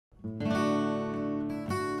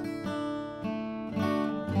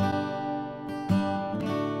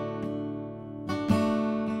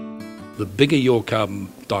the bigger your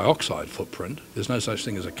carbon dioxide footprint, there's no such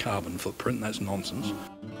thing as a carbon footprint, that's nonsense.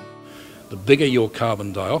 The bigger your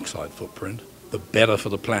carbon dioxide footprint, the better for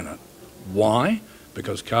the planet. Why?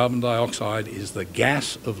 Because carbon dioxide is the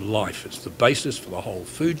gas of life. It's the basis for the whole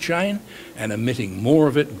food chain, and emitting more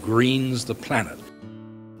of it greens the planet.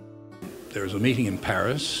 There is a meeting in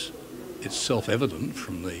Paris. It's self-evident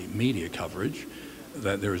from the media coverage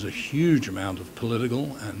that there is a huge amount of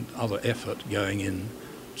political and other effort going in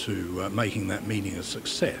to making that meeting a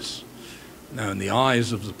success. Now, in the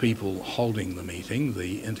eyes of the people holding the meeting,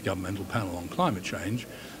 the Intergovernmental Panel on Climate Change,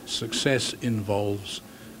 success involves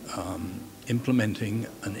implementing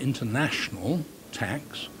an international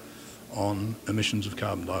tax on emissions of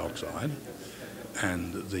carbon dioxide.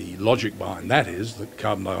 And the logic behind that is that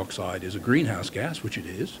carbon dioxide is a greenhouse gas, which it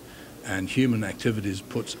is, and human activities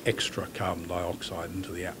puts extra carbon dioxide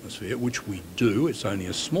into the atmosphere, which we do. It's only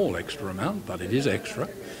a small extra amount, but it is extra.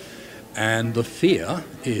 And the fear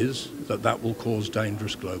is that that will cause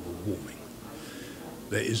dangerous global warming.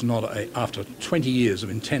 There is not after 20 years of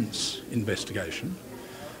intense investigation,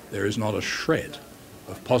 there is not a shred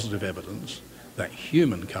of positive evidence that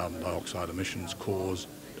human carbon dioxide emissions cause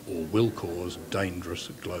or will cause dangerous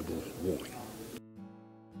global warming.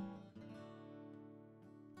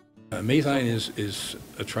 Methane is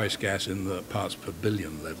a trace gas in the parts per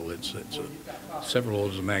billion level. It's several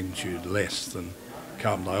orders of magnitude less than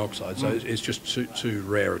carbon dioxide, so it's just too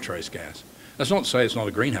rare a trace gas. That's not to say it's not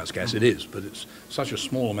a greenhouse gas, it is, but it's such a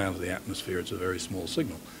small amount of the atmosphere, it's a very small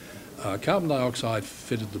signal. Carbon dioxide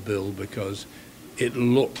fitted the bill because it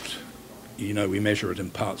looked, you know, we measure it in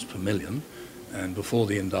parts per million, and before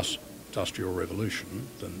the Industrial Revolution,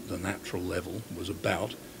 the natural level was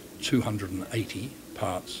about 280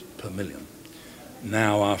 parts per million.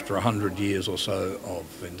 Now, after 100 years or so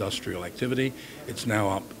of industrial activity, it's now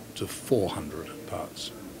up to 400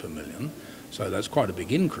 parts per million. So that's quite a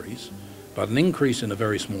big increase, but an increase in a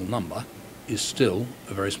very small number is still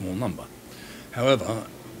a very small number. However,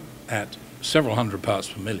 at several hundred parts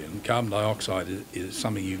per million, carbon dioxide is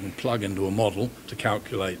something you can plug into a model to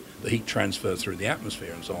calculate the heat transfer through the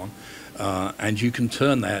atmosphere and so on, and you can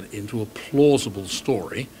turn that into a plausible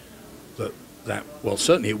story that well,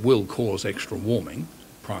 certainly it will cause extra warming,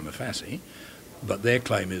 prima facie, but their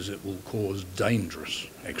claim is it will cause dangerous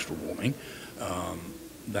extra warming.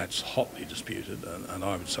 That's hotly disputed, and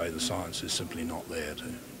I would say the science is simply not there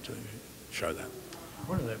to show that.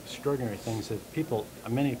 One of the extraordinary things that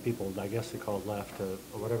many people, I guess they call it left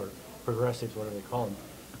or whatever, progressives, whatever they call them,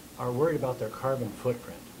 are worried about their carbon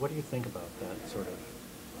footprint. What do you think about that sort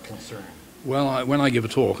of concern? Well, when I give a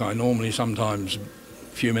talk, I normally sometimes,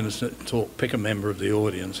 a few minutes to talk, pick a member of the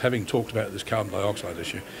audience, having talked about this carbon dioxide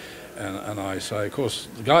issue, and I say, of course,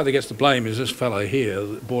 the guy that gets the blame is this fellow here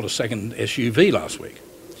that bought a second SUV last week.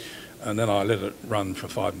 And then I let it run for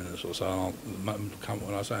 5 minutes or so, and I'll come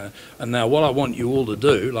when I say, and now what I want you all to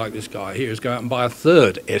do, like this guy here, is go out and buy a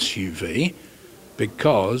third SUV,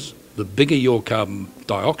 because the bigger your carbon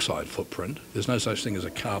dioxide footprint, there's no such thing as a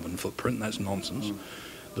carbon footprint, that's nonsense.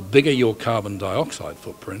 The bigger your carbon dioxide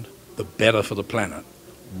footprint, the better for the planet.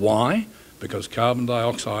 Why? Because carbon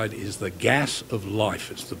dioxide is the gas of life.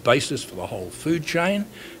 It's the basis for the whole food chain,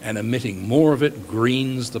 and emitting more of it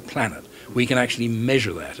greens the planet. We can actually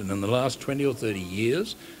measure that, and in the last 20 or 30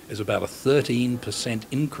 years, there's about a 13%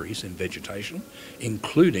 increase in vegetation,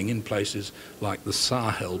 including in places like the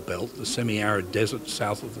Sahel belt, the semi-arid desert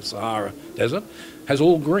south of the Sahara Desert, has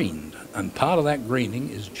all greened. And part of that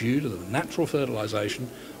greening is due to the natural fertilization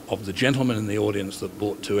of the gentleman in the audience that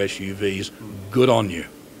bought 2 SUVs. Good on you.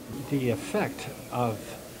 The effect of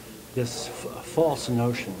this false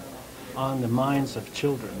notion on the minds of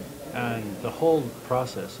children and the whole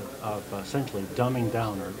process of essentially dumbing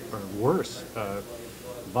down or worse,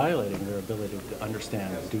 violating their ability to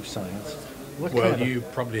understand and do science. Well, you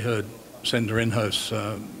probably heard Senator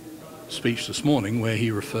Inhofe's speech this morning where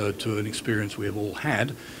he referred to an experience we have all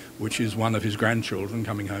had, which is one of his grandchildren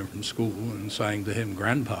coming home from school and saying to him,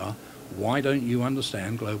 "Grandpa, why don't you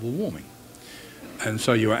understand global warming?" And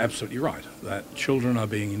so you are absolutely right, that children are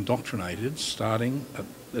being indoctrinated starting at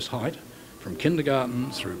this height, from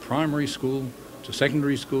kindergarten through primary school to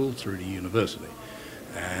secondary school through to university.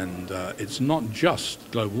 And it's not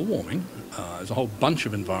just global warming, there's a whole bunch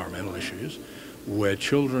of environmental issues where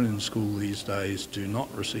children in school these days do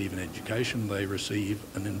not receive an education, they receive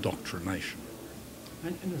an indoctrination.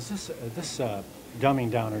 And is this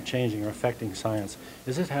dumbing down or changing or affecting science,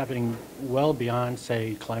 is it happening well beyond,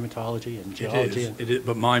 say, climatology and geology? It is,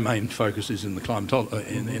 but my main focus is in the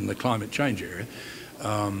in the climate change area.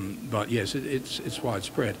 But yes, it's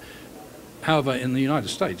widespread. However, in the United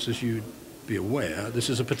States, as you'd be aware, this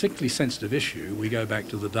is a particularly sensitive issue. We go back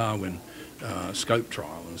to the Darwin scope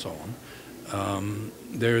trial and so on.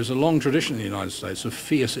 There is a long tradition in the United States of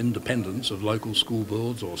fierce independence of local school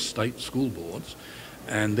boards or state school boards,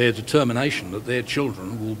 and their determination that their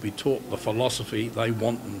children will be taught the philosophy they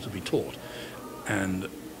want them to be taught. And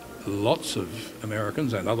lots of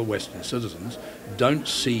Americans and other Western citizens don't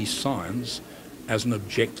see science as an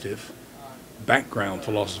objective background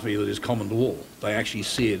philosophy that is common to all. They actually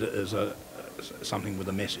see it as something with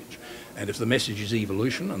a message. And if the message is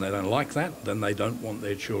evolution and they don't like that, then they don't want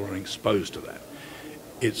their children exposed to that.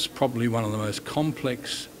 It's probably one of the most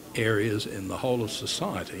complex areas in the whole of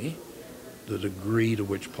society, the degree to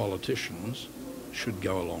which politicians should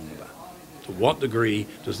go along with that. To what degree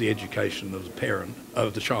does the education of the parent,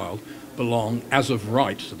 of the child, belong as of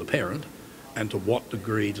right to the parent, and to what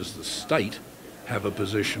degree does the state have a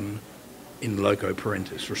position in loco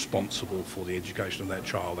parentis, responsible for the education of that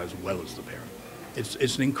child as well as the parent?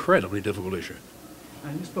 It's an incredibly difficult issue.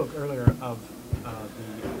 And you spoke earlier of I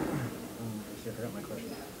forgot my question.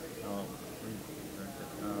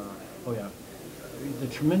 The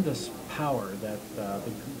tremendous power that the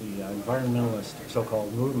environmentalist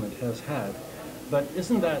so-called movement has had, but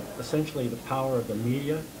isn't that essentially the power of the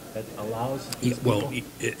media that allows these people?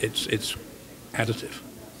 It's additive.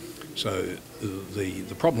 So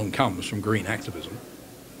the problem comes from green activism,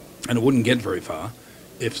 and it wouldn't get very far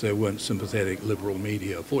if there weren't sympathetic liberal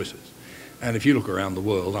media voices. And if you look around the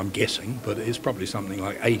world, I'm guessing, but it's probably something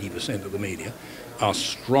like 80% of the media are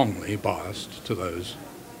strongly biased to those,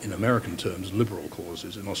 in American terms, liberal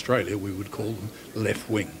causes. In Australia, we would call them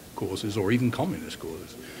left-wing causes or even communist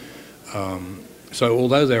causes. So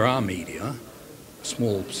although there are media, a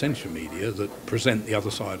small percentage of media, that present the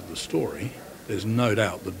other side of the story, there's no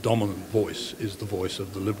doubt the dominant voice is the voice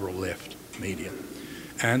of the liberal left media.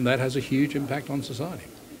 And that has a huge impact on society.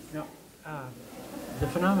 Now, the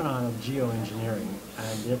phenomenon of geoengineering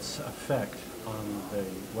and its effect on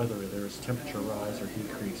whether there's temperature rise or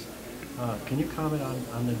decrease, can you comment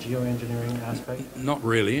on the geoengineering aspect? Not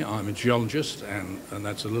really. I'm a geologist, and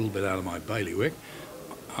that's a little bit out of my bailiwick.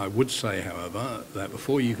 I would say, however, that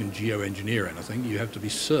before you can geoengineer anything, you have to be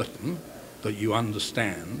certain that you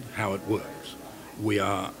understand how it works. We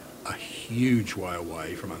are a huge way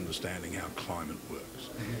away from understanding how climate works.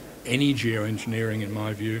 Any geoengineering, in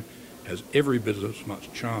my view, has every bit as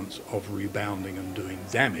much chance of rebounding and doing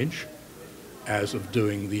damage as of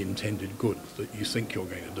doing the intended good that you think you're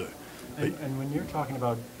going to do. And when you're talking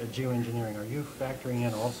about geoengineering, are you factoring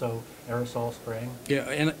in also aerosol spraying? Yeah,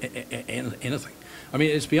 anything. I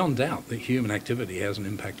mean, it's beyond doubt that human activity has an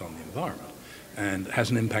impact on the environment and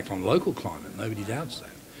has an impact on local climate. Nobody doubts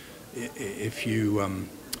that. If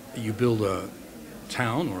you build a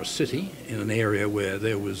town or a city in an area where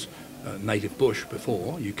there was native bush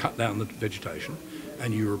before, you cut down the vegetation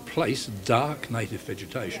and you replace dark native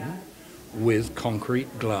vegetation with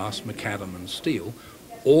concrete, glass, macadam and steel,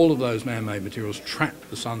 all of those man-made materials trap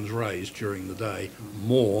the sun's rays during the day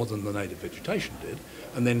more than the native vegetation did,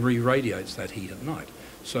 and then re-radiates that heat at night.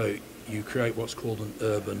 So you create what's called an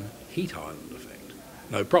urban heat island effect.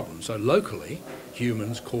 No problem. So locally,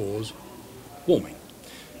 humans cause warming.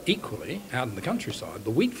 Equally, out in the countryside,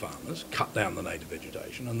 the wheat farmers cut down the native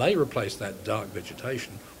vegetation and they replace that dark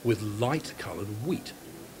vegetation with light-coloured wheat.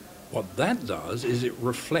 What that does is it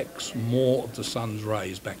reflects more of the sun's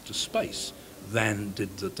rays back to space than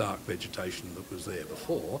did the dark vegetation that was there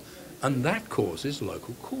before, and that causes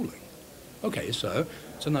local cooling. Okay, so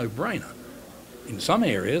it's a no-brainer. In some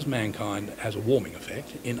areas, mankind has a warming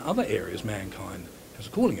effect. In other areas, mankind has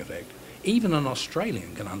a cooling effect. Even an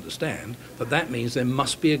Australian can understand that that means there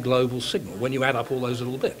must be a global signal when you add up all those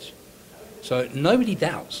little bits. So nobody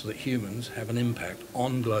doubts that humans have an impact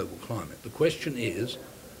on global climate. The question is,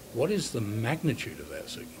 what is the magnitude of that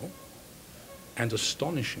signal? And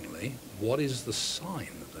astonishingly, what is the sign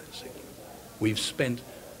of that signal? We've spent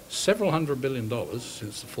several $100 billion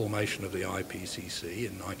since the formation of the IPCC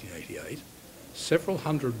in 1988, several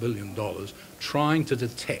 $100 billion trying to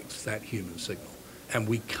detect that human signal. And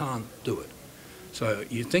we can't do it. So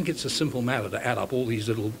you think it's a simple matter to add up all these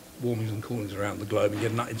little warmings and coolings around the globe and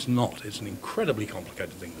get it's not. It's an incredibly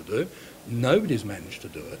complicated thing to do. Nobody's managed to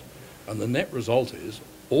do it. And the net result is,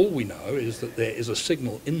 all we know is that there is a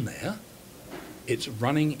signal in there. It's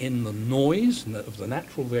running in the noise of the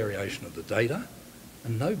natural variation of the data,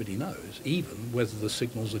 and nobody knows even whether the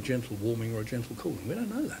signal's a gentle warming or a gentle cooling. We don't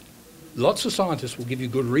know that. Lots of scientists will give you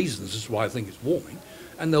good reasons as to why I think it's warming,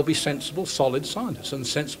 and there'll be sensible, solid scientists and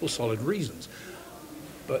sensible, solid reasons.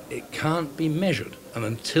 But it can't be measured, and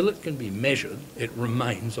until it can be measured, it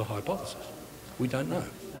remains a hypothesis. We don't know.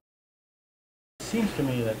 It seems to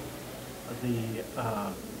me that the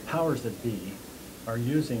powers that be are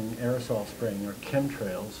using aerosol spraying or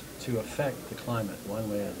chemtrails to affect the climate one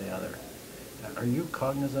way or the other. Are you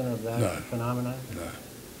cognizant of that No. phenomenon? No.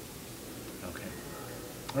 Okay.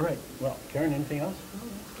 All right. Well, Karen, anything else?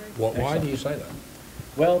 Why do you say that?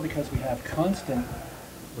 Well, because we have constant,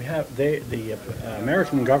 the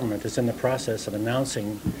American government is in the process of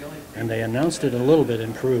announcing, and they announced it a little bit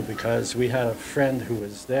in Peru because we had a friend who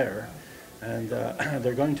was there, and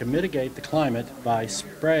they're going to mitigate the climate by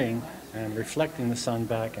spraying and reflecting the sun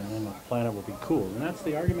back, and then the planet will be cool. And that's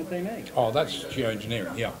the argument they make. Oh, that's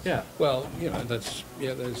geoengineering, yeah. Yeah. Well,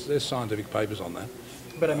 there's scientific papers on that.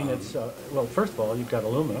 But I mean, it's, well, first of all, you've got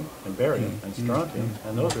aluminum and barium and strontium,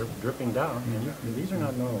 and those are dripping down, and these are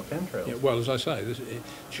not normal chemtrails. Yeah, well, as I say,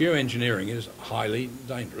 geoengineering is highly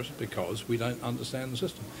dangerous because we don't understand the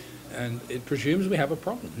system. And it presumes we have a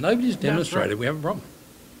problem. Nobody's demonstrated we have a problem.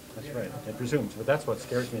 That's right. It presumes, but that's what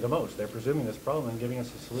scares me the most. They're presuming this problem and giving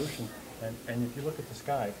us a solution. And if you look at the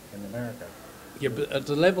sky in America... Yeah, but at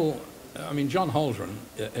the level... I mean, John Holdren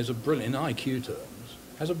is a brilliant, in IQ terms,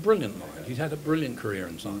 has a brilliant mind. He's had a brilliant career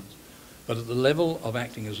in science. But at the level of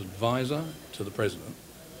acting as advisor to the president,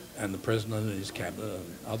 and the president and his cabinet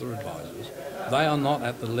and other advisors, they are not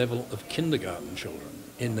at the level of kindergarten children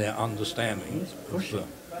in their understanding. He's pushing.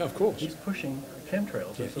 Of course. He's pushing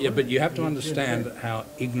chemtrails. Yeah, but you have to understand how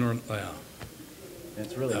ignorant they are.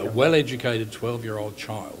 It's really A well-educated 12-year-old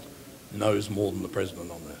child knows more than the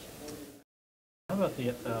president on this. How about the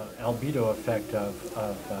albedo effect of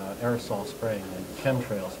aerosol spraying and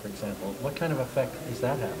chemtrails, for example? What kind of effect is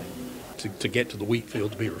that having? To get to the wheat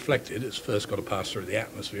field to be reflected, it's first got to pass through the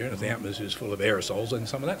atmosphere, and if the atmosphere is full of aerosols, then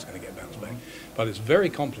some of that's going to get bounced back. But it's very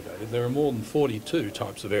complicated. There are more than 42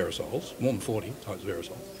 types of aerosols, more than 40 types of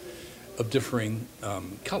aerosols, of differing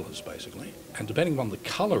colours, basically. And depending on the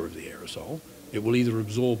colour of the aerosol, it will either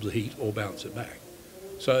absorb the heat or bounce it back.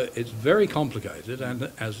 So it's very complicated,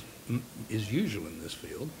 and as is usual in this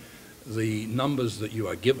field, the numbers that you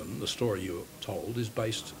are given, the story you are told, is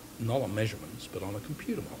based not on measurements, but on a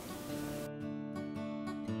computer model.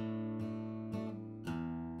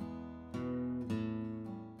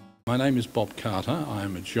 My name is Bob Carter. I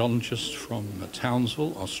am a geologist from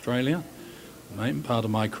Townsville, Australia. The main part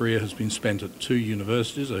of my career has been spent at two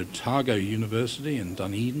universities, Otago University in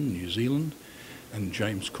Dunedin, New Zealand, and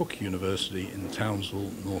James Cook University in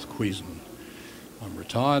Townsville, North Queensland. I'm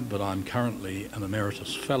retired, but I'm currently an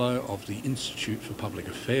emeritus fellow of the Institute for Public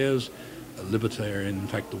Affairs, a libertarian, in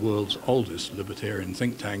fact the world's oldest libertarian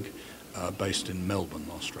think tank, based in Melbourne,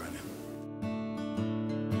 Australia.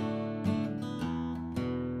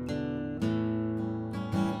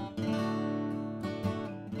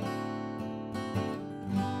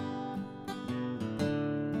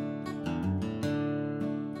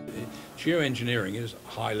 Geoengineering is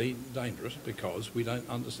highly dangerous because we don't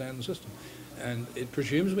understand the system. And it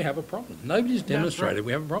presumes we have a problem. Nobody's demonstrated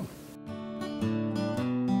we have a problem.